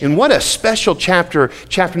And what a special chapter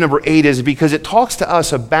number 8 is, because it talks to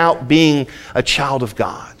us about being a child of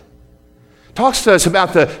God. It talks to us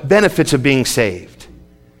about the benefits of being saved.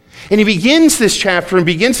 And he begins this chapter and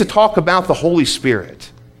begins to talk about the Holy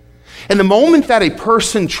Spirit. And the moment that a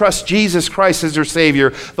person trusts Jesus Christ as their Savior,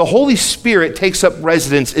 the Holy Spirit takes up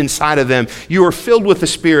residence inside of them. You are filled with the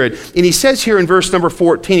Spirit. And he says here in verse number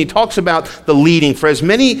 14, he talks about the leading. For as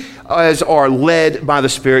many as are led by the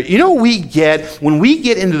Spirit. You know what we get when we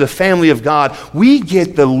get into the family of God? We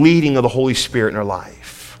get the leading of the Holy Spirit in our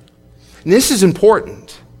life. And this is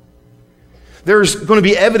important. There's going to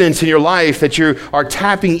be evidence in your life that you are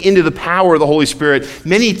tapping into the power of the Holy Spirit.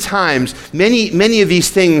 Many times, many of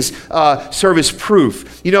these things serve as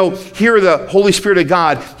proof. You know, here the Holy Spirit of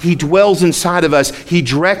God, he dwells inside of us. He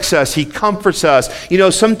directs us. He comforts us. You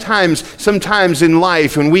know, sometimes in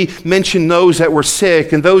life, when we mention those that were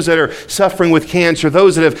sick and those that are suffering with cancer,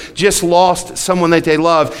 those that have just lost someone that they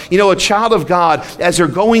love, you know, a child of God, as they're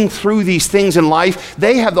going through these things in life,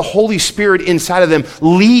 they have the Holy Spirit inside of them,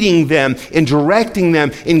 leading them and directing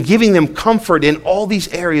them and giving them comfort in all these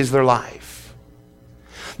areas of their life.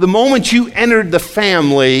 The moment you entered the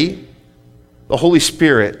family, the Holy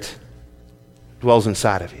Spirit dwells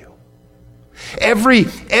inside of you.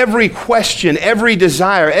 Every question, every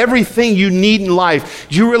desire, everything you need in life,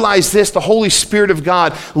 do you realize this? The Holy Spirit of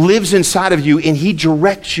God lives inside of you, and he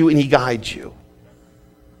directs you and he guides you.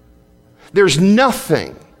 There's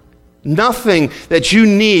nothing that you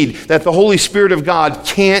need that the Holy Spirit of God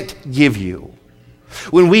can't give you.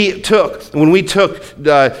 When we took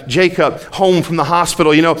Jacob home from the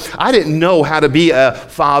hospital, you know, I didn't know how to be a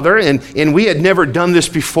father, and we had never done this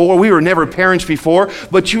before. We were never parents before.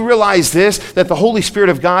 But you realize this, that the Holy Spirit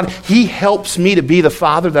of God, he helps me to be the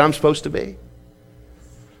father that I'm supposed to be.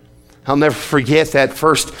 I'll never forget that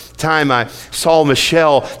first time I saw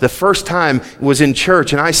Michelle. The first time was in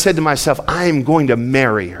church, and I said to myself, I am going to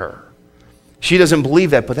marry her. She doesn't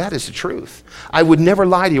believe that, but that is the truth. I would never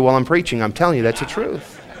lie to you while I'm preaching. I'm telling you, that's the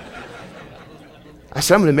truth. I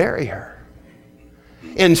said, I'm going to marry her.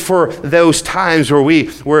 And for those times where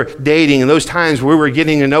we were dating and those times where we were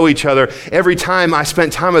getting to know each other, every time I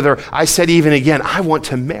spent time with her, I said even again, I want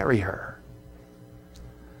to marry her.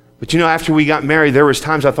 But you know, after we got married, there was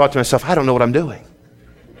times I thought to myself, I don't know what I'm doing.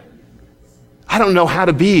 I don't know how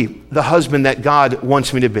to be the husband that God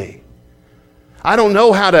wants me to be. I don't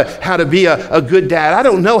know how to be a good dad. I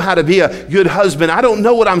don't know how to be a good husband. I don't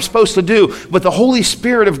know what I'm supposed to do. But the Holy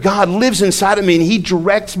Spirit of God lives inside of me, and he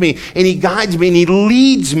directs me, and he guides me, and he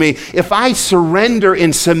leads me. If I surrender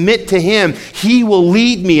and submit to him, he will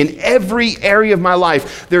lead me in every area of my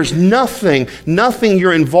life. There's nothing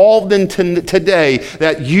you're involved in today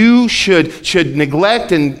that you should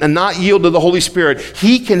neglect and not yield to the Holy Spirit.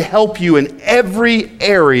 He can help you in every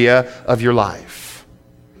area of your life.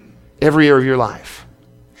 Every area of your life.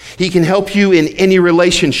 He can help you in any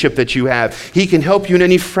relationship that you have. He can help you in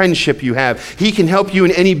any friendship you have. He can help you in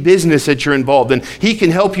any business that you're involved in. He can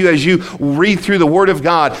help you as you read through the Word of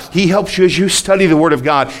God. He helps you as you study the Word of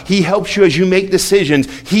God. He helps you as you make decisions.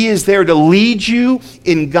 He is there to lead you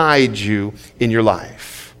and guide you in your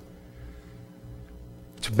life.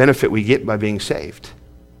 It's a benefit we get by being saved.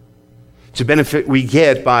 It's a benefit we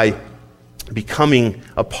get by becoming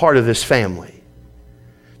a part of this family.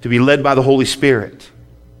 To be led by the Holy Spirit.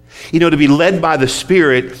 You know, to be led by the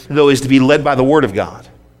Spirit, though, is to be led by the Word of God.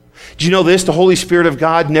 Do you know this? The Holy Spirit of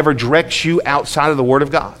God never directs you outside of the Word of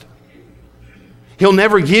God. He'll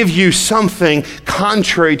never give you something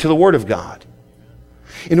contrary to the Word of God.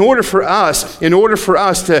 In order for us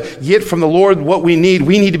to get from the Lord what we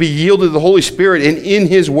need to be yielded to the Holy Spirit and in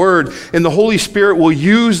his Word. And the Holy Spirit will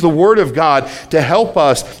use the Word of God to help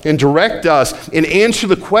us and direct us and answer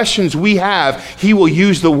the questions we have. He will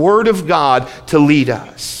use the Word of God to lead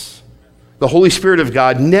us. The Holy Spirit of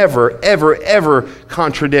God never, ever, ever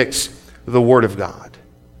contradicts the Word of God.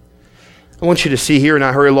 I want you to see here, and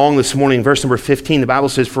I hurry along this morning, verse number 15, the Bible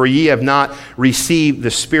says, For ye have not received the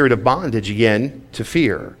spirit of bondage again to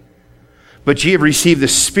fear, but ye have received the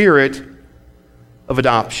spirit of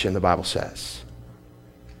adoption, the Bible says.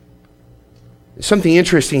 Something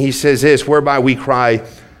interesting, he says this, whereby we cry,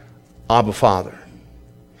 Abba, Father.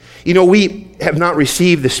 You know, we have not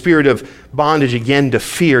received the spirit of bondage again to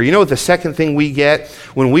fear. You know what the second thing we get?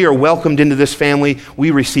 When we are welcomed into this family, we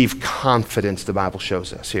receive confidence, the Bible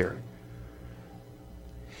shows us here.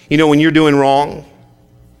 You know, when you're doing wrong,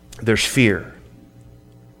 there's fear.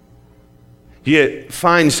 You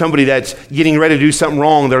find somebody that's getting ready to do something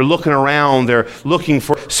wrong. They're looking around. They're looking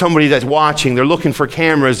for somebody that's watching. They're looking for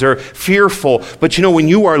cameras. They're fearful. But you know, when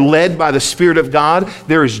you are led by the Spirit of God,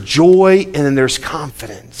 there is joy and then there's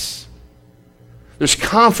confidence. There's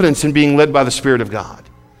confidence in being led by the Spirit of God.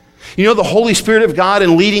 You know, the Holy Spirit of God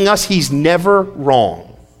in leading us, He's never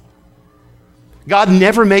wrong. God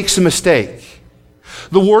never makes a mistake.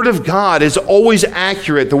 The Word of God is always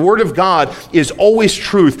accurate. The Word of God is always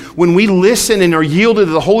truth. When we listen and are yielded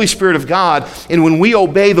to the Holy Spirit of God, and when we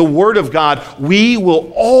obey the Word of God, we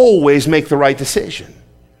will always make the right decision.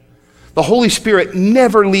 The Holy Spirit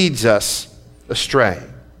never leads us astray.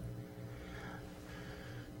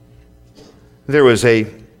 There was a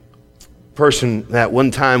person that one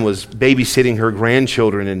time was babysitting her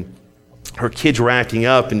grandchildren, and her kids were acting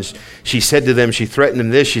up, and she said to them, she threatened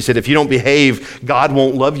them this, she said, if you don't behave, God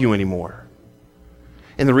won't love you anymore.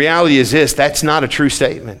 And the reality is this, that's not a true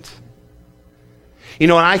statement. You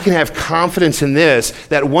know, and I can have confidence in this,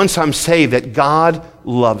 that once I'm saved, that God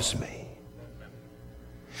loves me.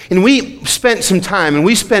 And we spent some time, and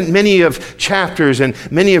we spent many of chapters and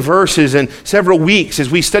many of verses and several weeks as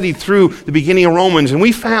we studied through the beginning of Romans, and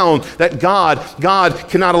we found that God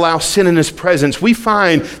cannot allow sin in His presence. We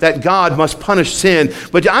find that God must punish sin.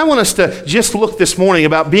 But I want us to just look this morning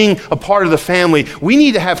about being a part of the family. We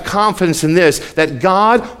need to have confidence in this, that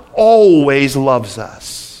God always loves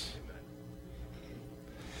us.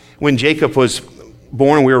 When Jacob was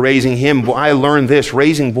born and we were raising him, I learned this,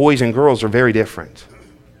 raising boys and girls are very different.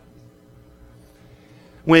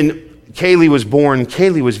 When Kaylee was born,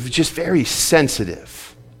 Kaylee was just very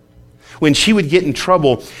sensitive. When she would get in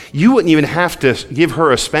trouble, you wouldn't even have to give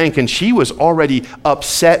her a spanking. She was already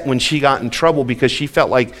upset when she got in trouble because she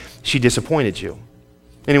felt like she disappointed you.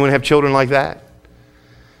 Anyone have children like that?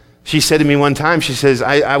 She said to me one time, she says,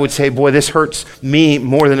 I would say, boy, this hurts me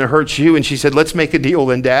more than it hurts you. And she said, let's make a deal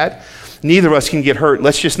then, Dad. Neither of us can get hurt.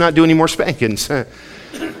 Let's just not do any more spankings.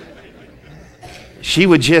 She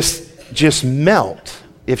would just melt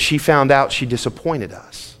if she found out she disappointed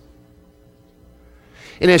us.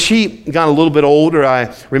 And as she got a little bit older,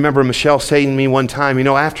 I remember Michelle saying to me one time, you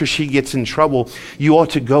know, after she gets in trouble, you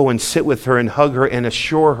ought to go and sit with her and hug her and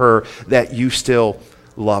assure her that you still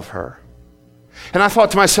love her. And I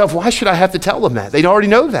thought to myself, why should I have to tell them that? They'd already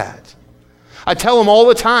know that. I tell them all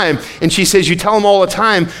the time. And she says, you tell them all the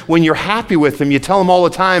time when you're happy with them. You tell them all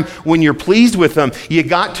the time when you're pleased with them. You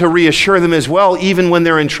got to reassure them as well, even when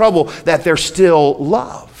they're in trouble, that they're still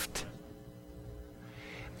loved.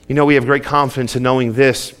 You know, we have great confidence in knowing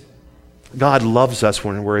this. God loves us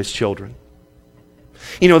when we're His children.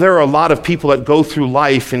 You know, there are a lot of people that go through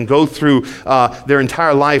life and go through their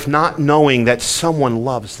entire life not knowing that someone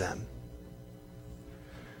loves them.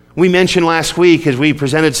 We mentioned last week as we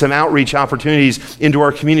presented some outreach opportunities into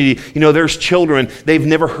our community, you know, there's children, they've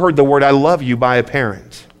never heard the word I love you by a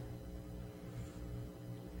parent.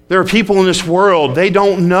 There are people in this world, they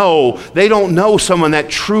don't know someone that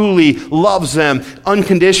truly loves them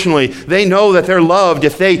unconditionally. They know that they're loved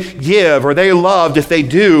if they give, or they're loved if they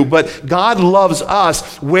do, but God loves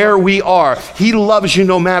us where we are. He loves you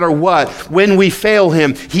no matter what. When we fail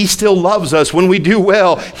Him, He still loves us. When we do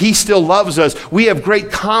well, He still loves us. We have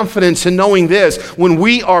great confidence in knowing this. When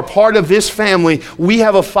we are part of this family, we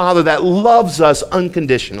have a Father that loves us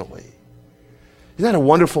unconditionally. Isn't that a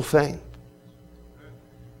wonderful thing?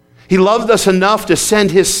 He loved us enough to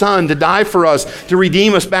send His Son to die for us, to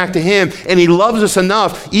redeem us back to Him. And He loves us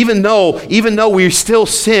enough, even though we still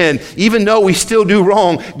sin, even though we still do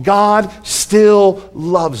wrong, God still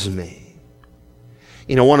loves me.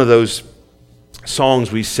 You know, one of those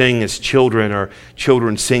songs we sing as children, or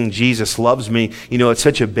children sing, Jesus Loves Me. You know, it's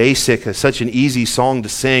such a basic, such an easy song to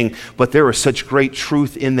sing, but there is such great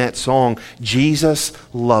truth in that song. Jesus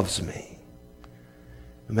loves me.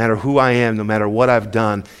 No matter who I am, no matter what I've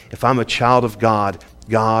done, if I'm a child of God,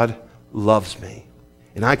 God loves me.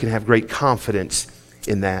 And I can have great confidence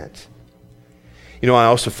in that. You know, I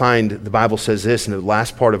also find the Bible says this in the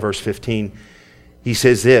last part of verse 15. He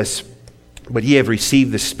says this, but ye have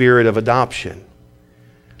received the spirit of adoption,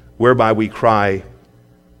 whereby we cry,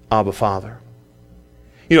 Abba, Father.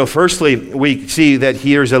 You know, firstly, we see that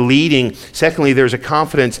here's a leading. Secondly, there's a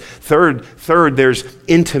confidence. Third, there's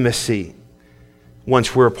intimacy.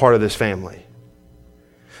 Once we're a part of this family,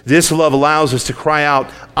 this love allows us to cry out,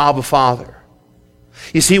 Abba, Father.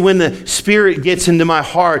 You see, when the Spirit gets into my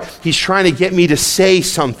heart, He's trying to get me to say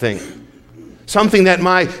something that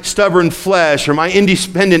my stubborn flesh or my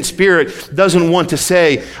independent spirit doesn't want to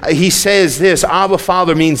say. He says this, Abba,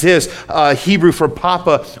 Father means this, Hebrew for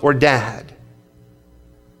Papa or Dad.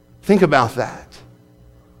 Think about that.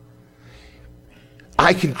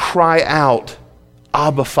 I can cry out,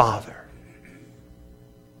 Abba, Father.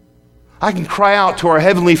 I can cry out to our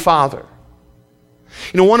Heavenly Father.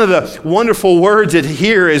 One of the wonderful words that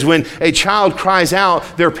here is when a child cries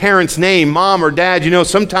out their parent's name, mom or dad.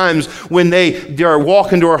 Sometimes when they are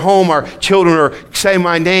walking to our home, our children are saying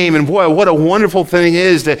my name, and boy, what a wonderful thing it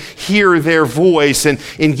is to hear their voice and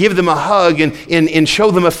give them a hug and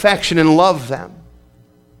show them affection and love them.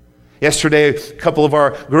 Yesterday, a couple of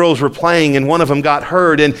our girls were playing, and one of them got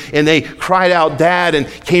hurt, and they cried out, Dad, and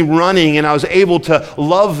came running, and I was able to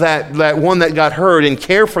love that one that got hurt and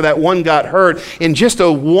care for that one got hurt. And just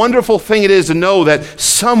a wonderful thing it is to know that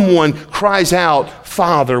someone cries out,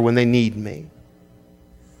 Father, when they need me.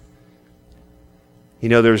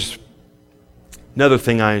 There's another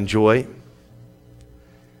thing I enjoy,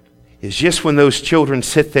 is just when those children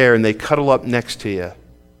sit there and they cuddle up next to you.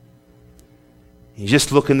 You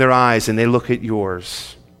just look in their eyes and they look at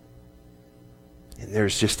yours. And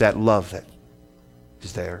there's just that love that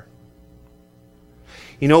is there.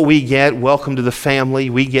 We get welcome to the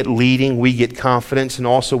family, we get leading, we get confidence, and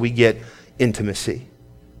also we get intimacy.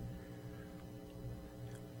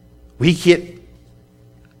 We get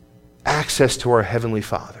access to our Heavenly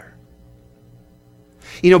Father.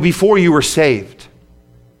 Before you were saved,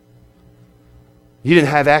 you didn't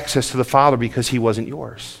have access to the Father because He wasn't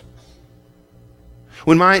yours.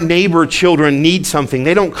 When my neighbor children need something,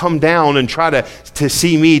 they don't come down and try to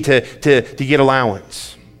see me to get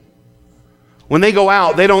allowance. When they go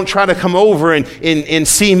out, they don't try to come over and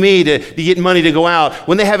see me to get money to go out.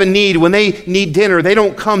 When they have a need, when they need dinner, they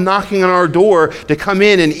don't come knocking on our door to come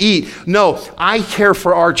in and eat. No, I care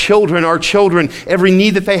for our children. Our children, every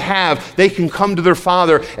need that they have, they can come to their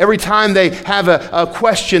Father. Every time they have a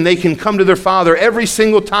question, they can come to their Father. Every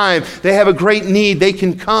single time they have a great need, they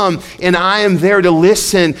can come, and I am there to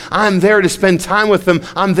listen. I'm there to spend time with them.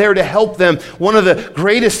 I'm there to help them. One of the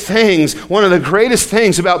greatest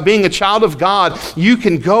things about being a child of God, you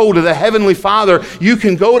can go to the Heavenly Father. You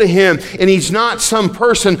can go to Him, and He's not some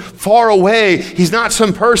person far away. He's not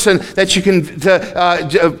some person that you can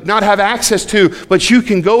not have access to, but you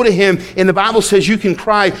can go to Him, and the Bible says you can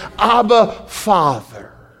cry, Abba,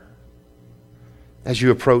 Father, as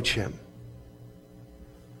you approach Him.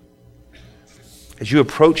 As you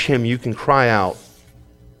approach Him, you can cry out,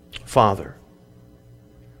 Father.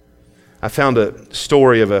 I found a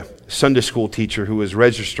story of a Sunday school teacher who was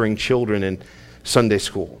registering children in Sunday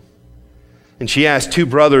school. And she asked two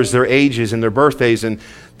brothers their ages and their birthdays, and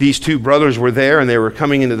these two brothers were there, and they were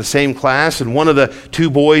coming into the same class, and one of the two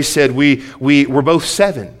boys said, we're both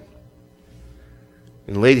 7.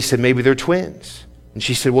 And the lady said, maybe they're twins. And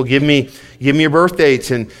she said, well, give me your birth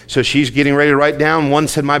dates. And so she's getting ready to write down. One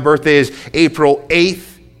said, my birthday is April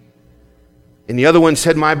 8th. And the other one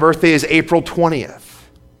said, my birthday is April 20th.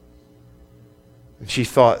 And she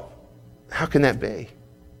thought, how can that be?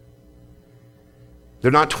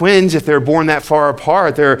 They're not twins if they're born that far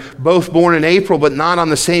apart. They're both born in April, but not on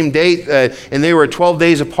the same date, and they were 12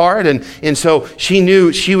 days apart. And so she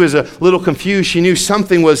knew, she was a little confused. She knew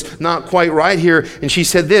something was not quite right here, and she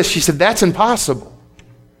said this. She said, that's impossible.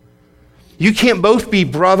 You can't both be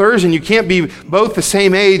brothers, and you can't be both the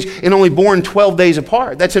same age and only born 12 days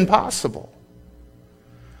apart. That's impossible.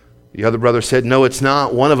 The other brother said, no, it's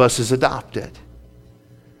not. One of us is adopted.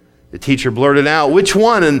 The teacher blurted out, which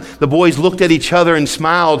one? And the boys looked at each other and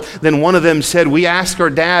smiled. Then one of them said, we asked our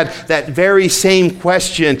dad that very same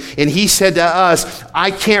question, and he said to us,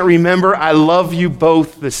 I can't remember. I love you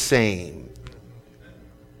both the same.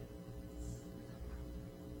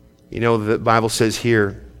 The Bible says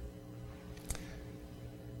here,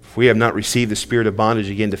 we have not received the spirit of bondage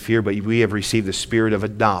again to fear, but we have received the spirit of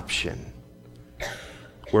adoption,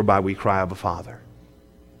 whereby we cry, Abba, Father.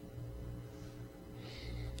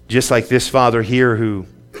 Just like this father here who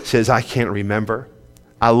says, I can't remember.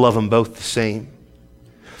 I love them both the same.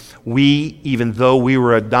 We, even though we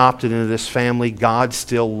were adopted into this family, God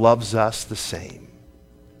still loves us the same.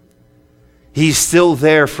 He's still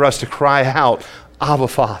there for us to cry out, Abba,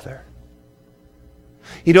 Father.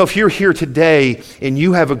 If you're here today and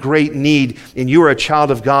you have a great need and you are a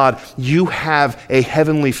child of God, you have a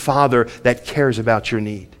Heavenly Father that cares about your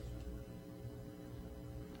need.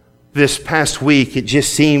 This past week, it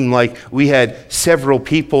just seemed like we had several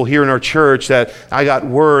people here in our church that I got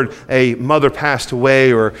word a mother passed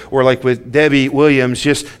away, or like with Debbie Williams,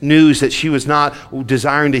 just news that she was not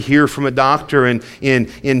desiring to hear from a doctor,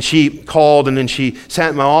 and she called, and then she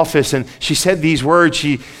sat in my office, and she said these words.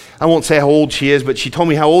 I won't say how old she is, but she told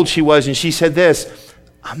me how old she was, and she said this,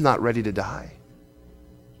 I'm not ready to die.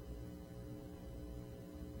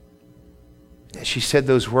 As she said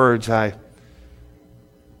those words, I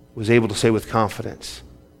was able to say with confidence,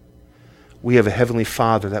 we have a Heavenly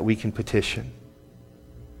Father that we can petition.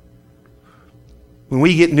 When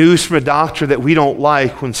we get news from a doctor that we don't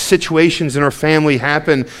like, when situations in our family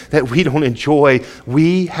happen that we don't enjoy,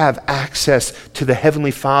 we have access to the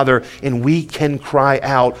Heavenly Father and we can cry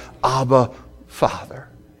out, Abba, Father.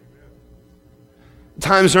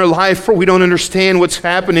 Times in our life where we don't understand what's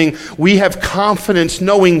happening, we have confidence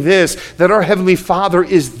knowing this, that our Heavenly Father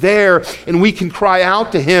is there and we can cry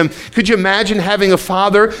out to Him. Could you imagine having a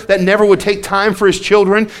father that never would take time for his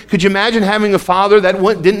children? Could you imagine having a father that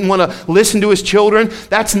didn't want to listen to his children?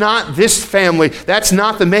 That's not this family. That's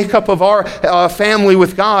not the makeup of our family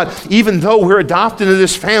with God. Even though we're adopted into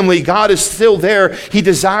this family, God is still there. He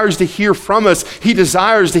desires to hear from us. He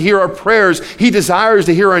desires to hear our prayers. He desires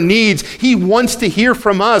to hear our needs. He wants to hear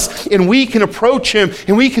from us, and we can approach Him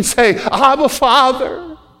and we can say, Abba,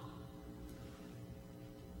 Father,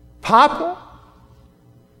 Papa,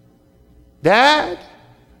 Dad.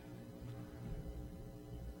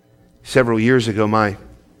 Several years ago, my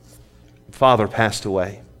father passed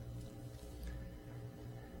away.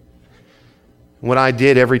 What I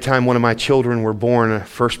did every time one of my children were born, the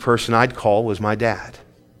first person I'd call was my dad.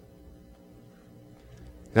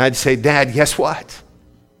 And I'd say, Dad, guess what?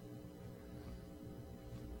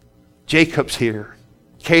 Jacob's here.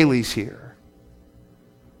 Kaylee's here.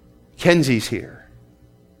 Kenzie's here.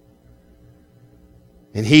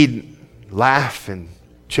 And he'd laugh and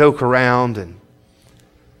joke around, and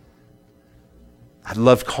I'd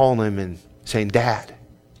love calling him and saying, Dad.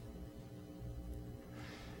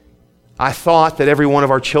 I thought that every one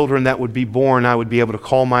of our children that would be born, I would be able to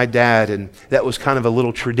call my dad, and that was kind of a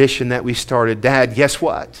little tradition that we started. Dad, guess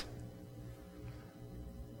what?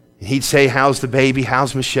 And he'd say, how's the baby?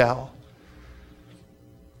 How's Michelle?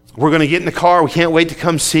 We're going to get in the car. We can't wait to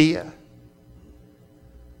come see you.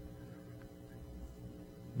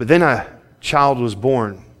 But then a child was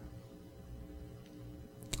born.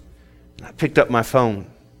 And I picked up my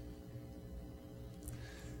phone.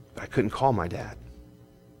 But I couldn't call my dad.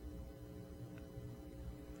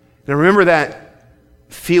 And I remember that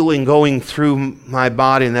feeling going through my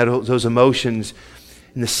body and those emotions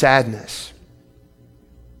and the sadness.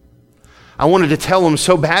 I wanted to tell him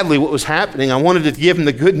so badly what was happening. I wanted to give him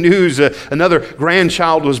the good news. Another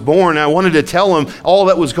grandchild was born. I wanted to tell him all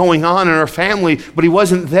that was going on in our family, but he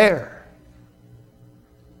wasn't there.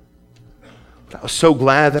 But I was so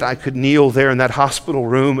glad that I could kneel there in that hospital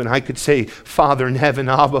room and I could say, Father in heaven,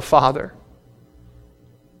 Abba, Father.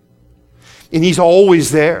 And He's always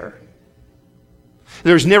there.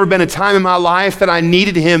 There's never been a time in my life that I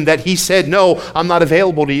needed Him that He said, no, I'm not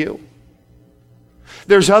available to you.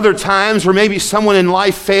 There's other times where maybe someone in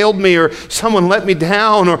life failed me, or someone let me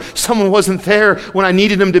down, or someone wasn't there when I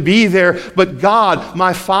needed them to be there. But God,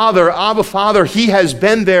 my Father, Abba Father, He has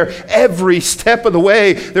been there every step of the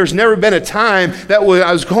way. There's never been a time that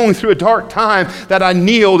I was going through a dark time that I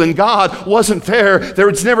kneeled and God wasn't there. There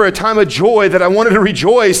was never a time of joy that I wanted to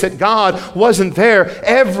rejoice that God wasn't there.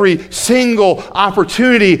 Every single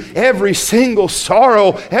opportunity, every single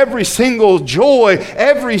sorrow, every single joy,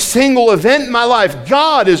 every single event in my life,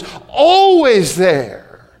 God is always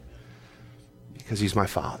there because He's my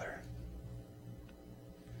Father.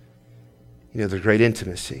 You know, there's great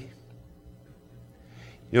intimacy.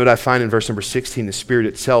 You know what I find in verse number 16? The Spirit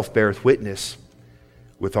itself beareth witness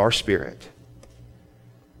with our spirit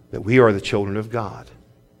that we are the children of God.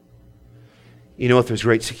 You know what? There's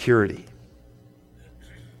great security.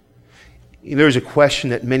 You know, there's a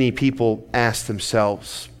question that many people ask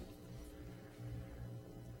themselves.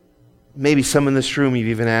 Maybe some in this room, you've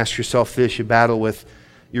even asked yourself this. You battle with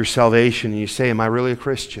your salvation and you say, am I really a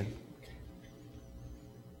Christian?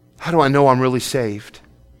 How do I know I'm really saved?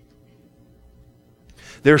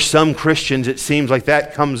 There are some Christians, it seems like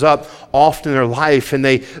that comes up often in their life and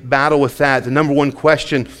they battle with that. The number one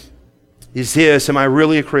question is this: am I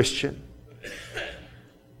really a Christian?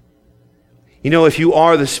 You know, if you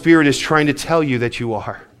are, the Spirit is trying to tell you that you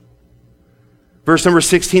are. Verse number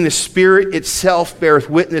 16, the Spirit itself beareth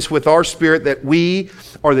witness with our spirit that we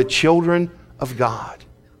are the children of God.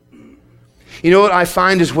 You know what I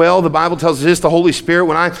find as well? The Bible tells us this: the Holy Spirit,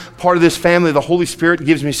 when I'm part of this family, the Holy Spirit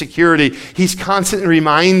gives me security. He's constantly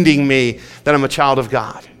reminding me that I'm a child of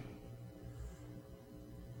God.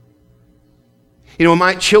 You know, when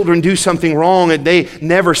my children do something wrong, and they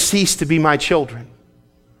never cease to be my children.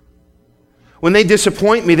 When they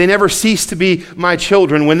disappoint me, they never cease to be my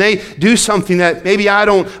children. When they do something that maybe I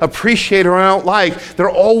don't appreciate or I don't like,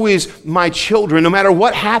 they're always my children. No matter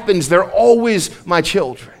what happens, they're always my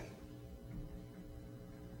children.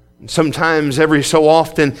 And sometimes, every so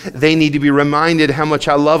often, they need to be reminded how much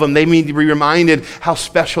I love them. They need to be reminded how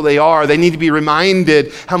special they are. They need to be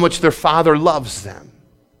reminded how much their Father loves them.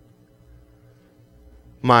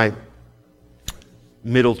 My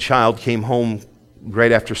middle child came home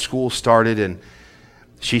right after school started, and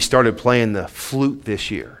she started playing the flute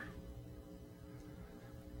this year.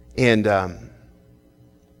 And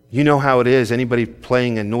you know how it is, anybody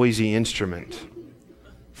playing a noisy instrument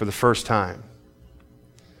for the first time.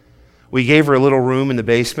 We gave her a little room in the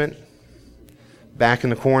basement, back in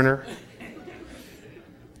the corner,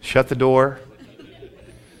 shut the door.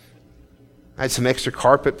 I had some extra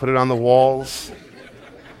carpet, put it on the walls.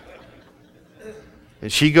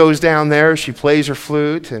 And she goes down there, she plays her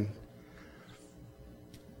flute, and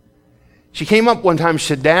she came up one time, she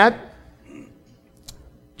said, "Dad, do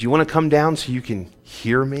you want to come down so you can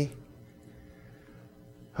hear me?"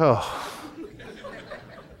 Oh.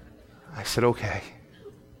 I said, "Okay."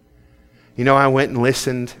 You know, I went and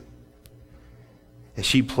listened, and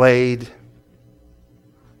she played,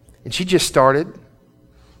 and she just started.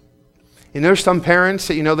 And there's some parents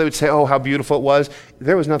that, you know, they would say, "Oh, how beautiful it was."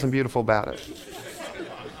 There was nothing beautiful about it.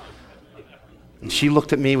 And she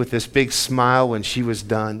looked at me with this big smile when she was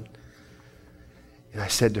done. And I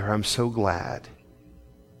said to her, "I'm so glad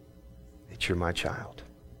that you're my child."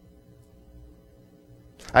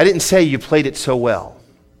 I didn't say you played it so well.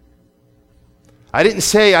 I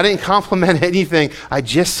didn't compliment anything. I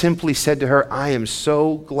just simply said to her, "I am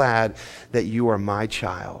so glad that you are my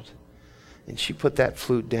child." And she put that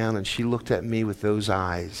flute down and she looked at me with those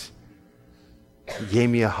eyes. She gave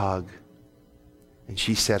me a hug. And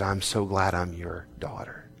she said, "I'm so glad I'm your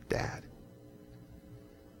daughter, Dad."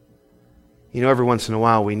 You know, every once in a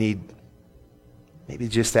while we need maybe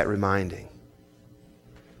just that reminding.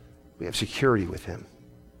 We have security with Him.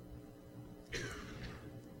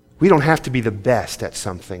 We don't have to be the best at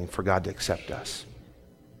something for God to accept us.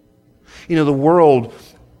 You know, the world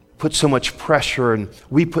puts so much pressure, and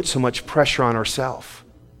we put so much pressure on ourselves.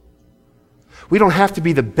 We don't have to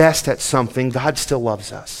be the best at something. God still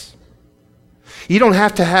loves us. You don't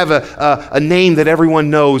have to have a name that everyone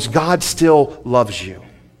knows. God still loves you.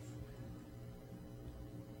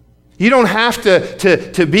 You don't have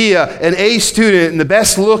to be an A student and the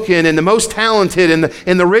best looking and the most talented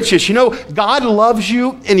and the richest. You know, God loves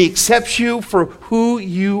you and He accepts you for who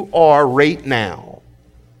you are right now.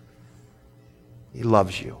 He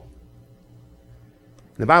loves you.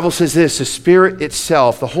 The Bible says this, the Spirit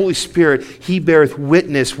itself, the Holy Spirit, He beareth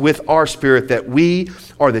witness with our spirit that we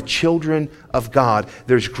are the children of God.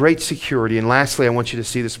 There's great security. And lastly, I want you to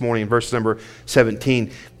see this morning in verse number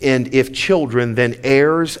 17, "And if children, then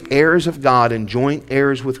heirs, heirs of God and joint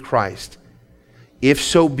heirs with Christ, if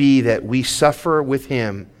so be that we suffer with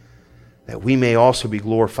Him, that we may also be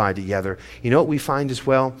glorified together." You know what we find as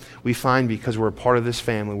well? We find because we're a part of this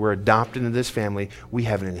family, we're adopted into this family, we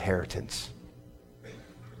have an inheritance.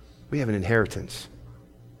 We have an inheritance.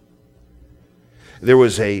 There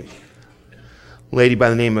was a lady by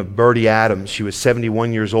the name of Bertie Adams. She was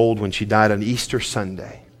 71 years old when she died on Easter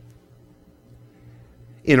Sunday.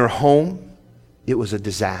 In her home, it was a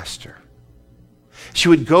disaster. She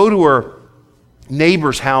would go to her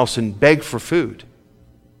neighbor's house and beg for food.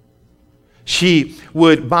 She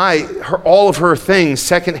would buy all of her things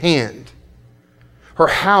secondhand. Her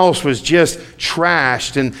house was just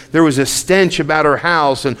trashed, and there was a stench about her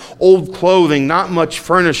house and old clothing, not much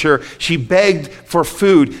furniture. She begged for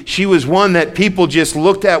food. She was one that people just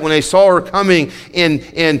looked at when they saw her coming and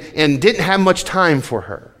didn't have much time for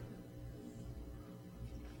her.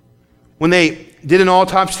 When they did an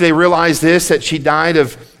autopsy, they realized this, that she died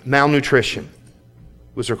of malnutrition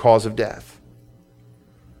was her cause of death.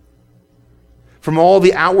 From all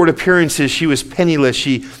the outward appearances, she was penniless.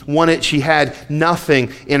 She had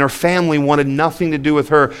nothing, and her family wanted nothing to do with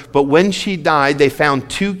her. But when she died, they found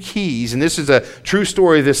 2 keys, and this is a true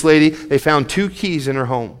story of this lady. They found 2 keys in her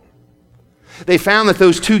home. They found that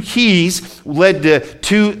those 2 keys led to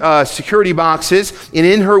 2 security boxes, and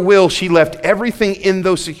in her will, she left everything in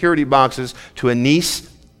those security boxes to a niece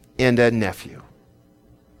and a nephew.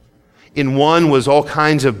 In one was all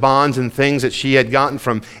kinds of bonds and things that she had gotten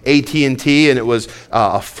from AT&T, and it was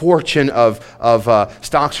a fortune of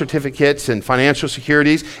stock certificates and financial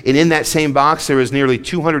securities. And in that same box, there was nearly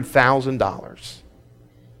 $200,000.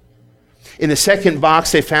 In the second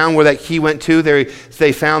box they found where that key went to,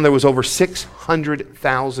 they found there was over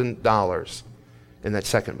 $600,000 in that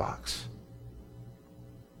second box.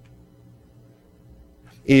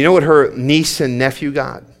 And you know what her niece and nephew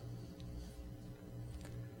got?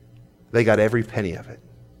 They got every penny of it.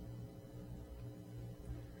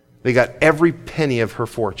 They got every penny of her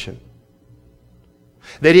fortune.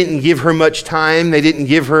 They didn't give her much time. They didn't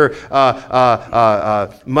give her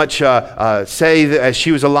much say that as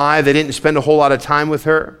she was alive. They didn't spend a whole lot of time with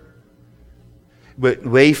her. But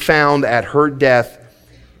they found at her death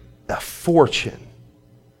a fortune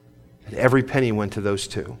And every penny went to those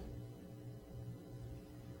two.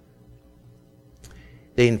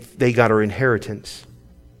 They got our inheritance.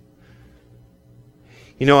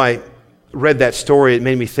 You know, I read that story. It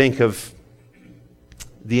made me think of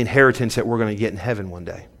the inheritance that we're going to get in heaven one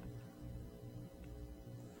day.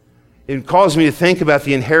 It caused me to think about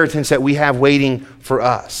the inheritance that we have waiting for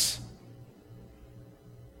us.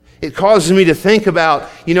 It causes me to think about,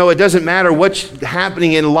 you know, it doesn't matter what's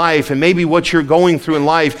happening in life and maybe what you're going through in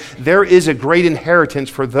life. There is a great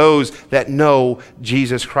inheritance for those that know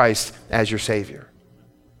Jesus Christ as your Savior.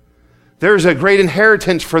 There's a great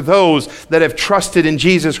inheritance for those that have trusted in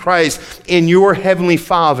Jesus Christ, and your Heavenly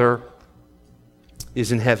Father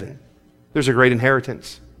is in heaven. There's a great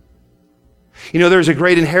inheritance. You know, there's a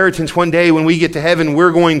great inheritance one day when we get to heaven.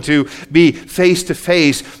 We're going to be face to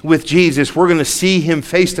face with Jesus. We're going to see Him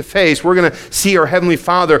face to face. We're going to see our Heavenly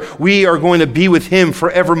Father. We are going to be with Him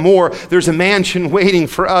forevermore. There's a mansion waiting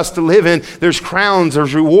for us to live in. There's crowns,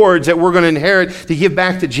 there's rewards that we're going to inherit to give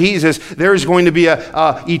back to Jesus. There's going to be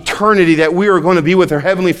a eternity that we are going to be with our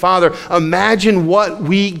Heavenly Father. Imagine what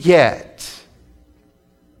we get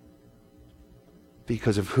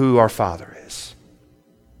because of who our Father is.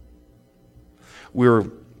 We're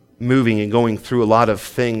moving and going through a lot of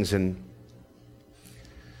things, and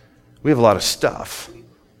we have a lot of stuff.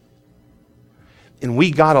 And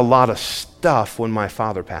we got a lot of stuff when my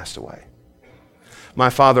father passed away. My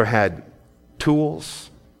father had tools,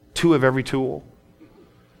 2 of every tool,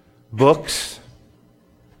 books,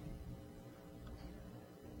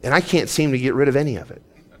 and I can't seem to get rid of any of it.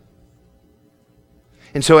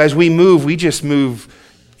 And so as we move, we just move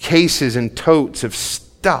cases and totes of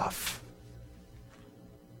stuff.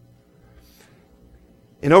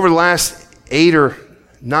 And over the last 8 or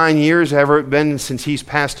 9 years, ever it's been since he's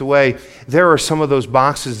passed away, there are some of those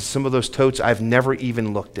boxes and some of those totes I've never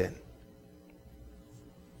even looked in.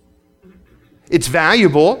 It's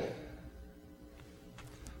valuable,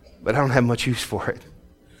 but I don't have much use for it.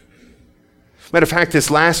 Matter of fact,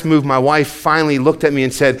 this last move, my wife finally looked at me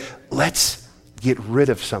and said, let's get rid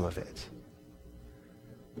of some of it.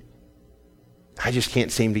 I just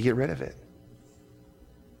can't seem to get rid of it.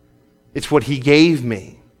 It's what He gave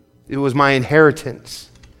me. It was my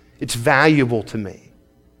inheritance. It's valuable to me.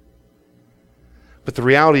 But the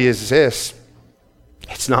reality is this,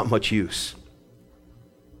 it's not much use.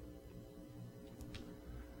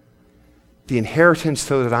 The inheritance,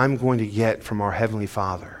 though, that I'm going to get from our Heavenly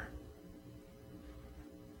Father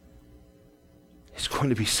is going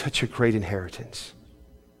to be such a great inheritance.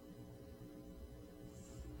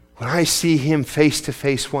 When I see Him face to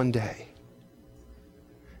face one day,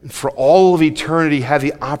 and for all of eternity have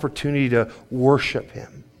the opportunity to worship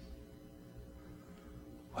Him.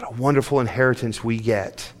 What a wonderful inheritance we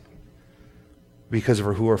get because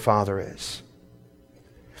of who our Father is.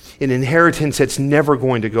 An inheritance that's never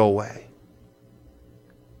going to go away.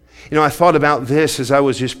 You know, I thought about this as I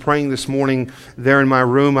was just praying this morning there in my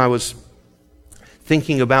room. I was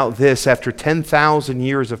thinking about this after 10,000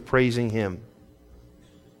 years of praising Him.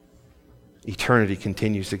 Eternity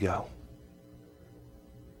continues to go.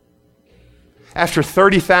 After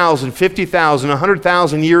 30,000, 50,000,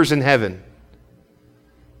 100,000 years in heaven,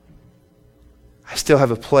 I still have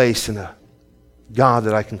a place in a God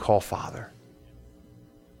that I can call Father.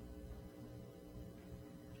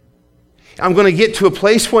 I'm going to get to a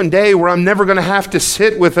place one day where I'm never going to have to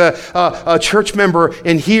sit with a church member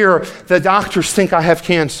and hear the doctors think I have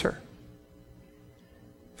cancer.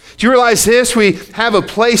 Do you realize this? We have a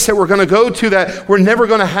place that we're going to go to that we're never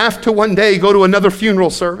going to have to one day go to another funeral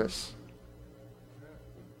service.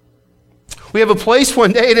 We have a place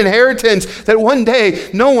one day, an inheritance, that one day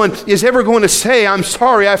no one is ever going to say, I'm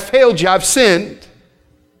sorry, I failed you, I've sinned.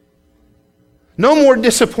 No more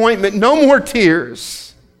disappointment, no more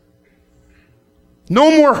tears.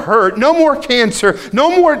 No more hurt, no more cancer,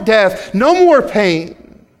 no more death, no more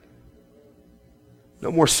pain.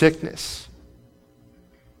 No more sickness.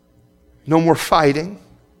 No more fighting.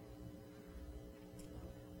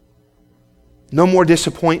 No more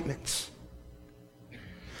disappointments.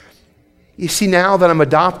 You see, now that I'm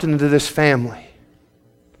adopted into this family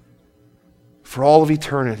for all of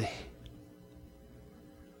eternity,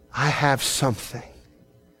 I have something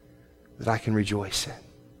that I can rejoice in.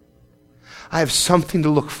 I have something to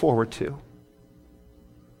look forward to.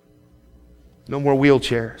 No more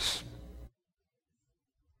wheelchairs.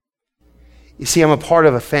 You see, I'm a part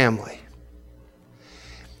of a family.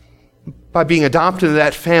 By being adopted into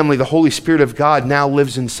that family, the Holy Spirit of God now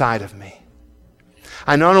lives inside of me.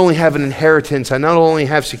 I not only have an inheritance, I not only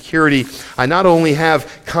have security, I not only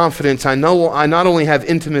have confidence, I not only have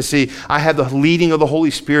intimacy, I have the leading of the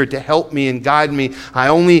Holy Spirit to help me and guide me. I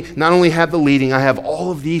not only have the leading, I have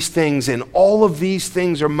all of these things, and all of these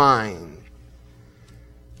things are mine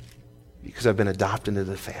because I've been adopted into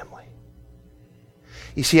the family.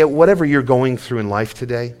 You see, whatever you're going through in life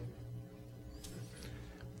today,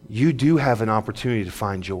 you do have an opportunity to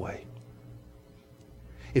find joy.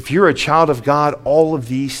 If you're a child of God, all of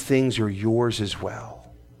these things are yours as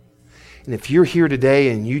well. And if you're here today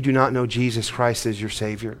and you do not know Jesus Christ as your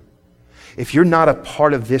Savior, if you're not a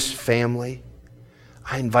part of this family,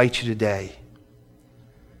 I invite you today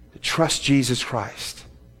to trust Jesus Christ.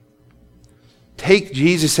 Take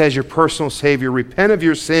Jesus as your personal Savior. Repent of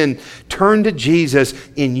your sin. Turn to Jesus,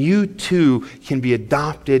 and you too can be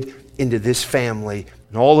adopted into this family.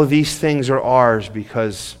 And all of these things are ours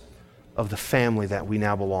because of the family that we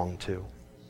now belong to.